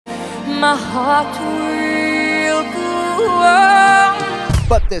my heart will go on.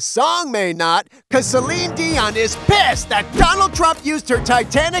 But this song may not, because Celine Dion is pissed that Donald Trump used her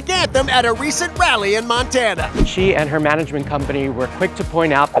Titanic anthem at a recent rally in Montana. She and her management company were quick to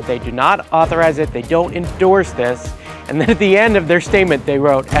point out that they do not authorize it, they don't endorse this, and then at the end of their statement they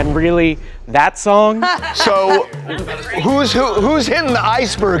wrote, and really, that song? So, who's hitting the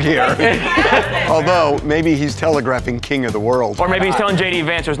iceberg here? Although, maybe he's telegraphing King of the World. Or maybe he's telling J.D.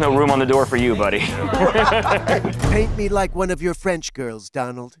 Vance there's no room on the door for you, buddy. Paint me like one of your French girls,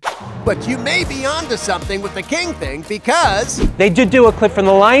 Donald. But you may be onto something with the King thing, because They did do a clip from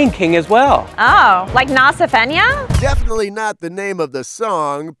The Lion King as well. Oh, like Nasafenya? definitely not the name of the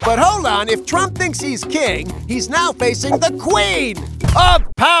song. But hold on, if Trump thinks he's king, he's now facing the Queen of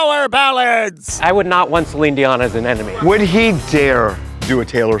Power Ballads. I would not want Celine Dion as an enemy. Would he dare do a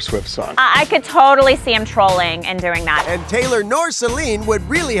Taylor Swift song? I could totally see him trolling and doing that. And Taylor nor Celine would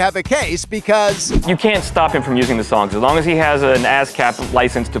really have a case, because You can't stop him from using the songs. As long as he has an ASCAP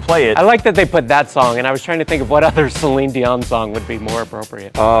license to play it. I like that they put that song, and I was trying to think of what other Celine Dion song would be more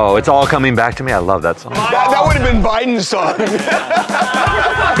appropriate. Oh, it's all coming back to me. I love that song. That would have been Biden's song.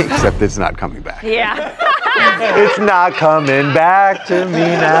 Except it's not coming back. Yeah. It's not coming back to me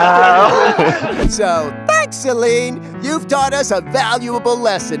now. so thanks, Celine. You've taught us a valuable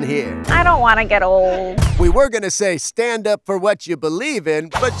lesson here. I don't want to get old. We were gonna say stand up for what you believe in,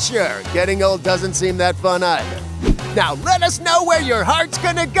 but sure, getting old doesn't seem that fun either. Now let us know where your heart's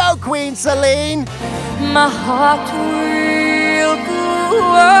gonna go, Queen Celine. My heart will go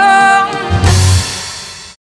on.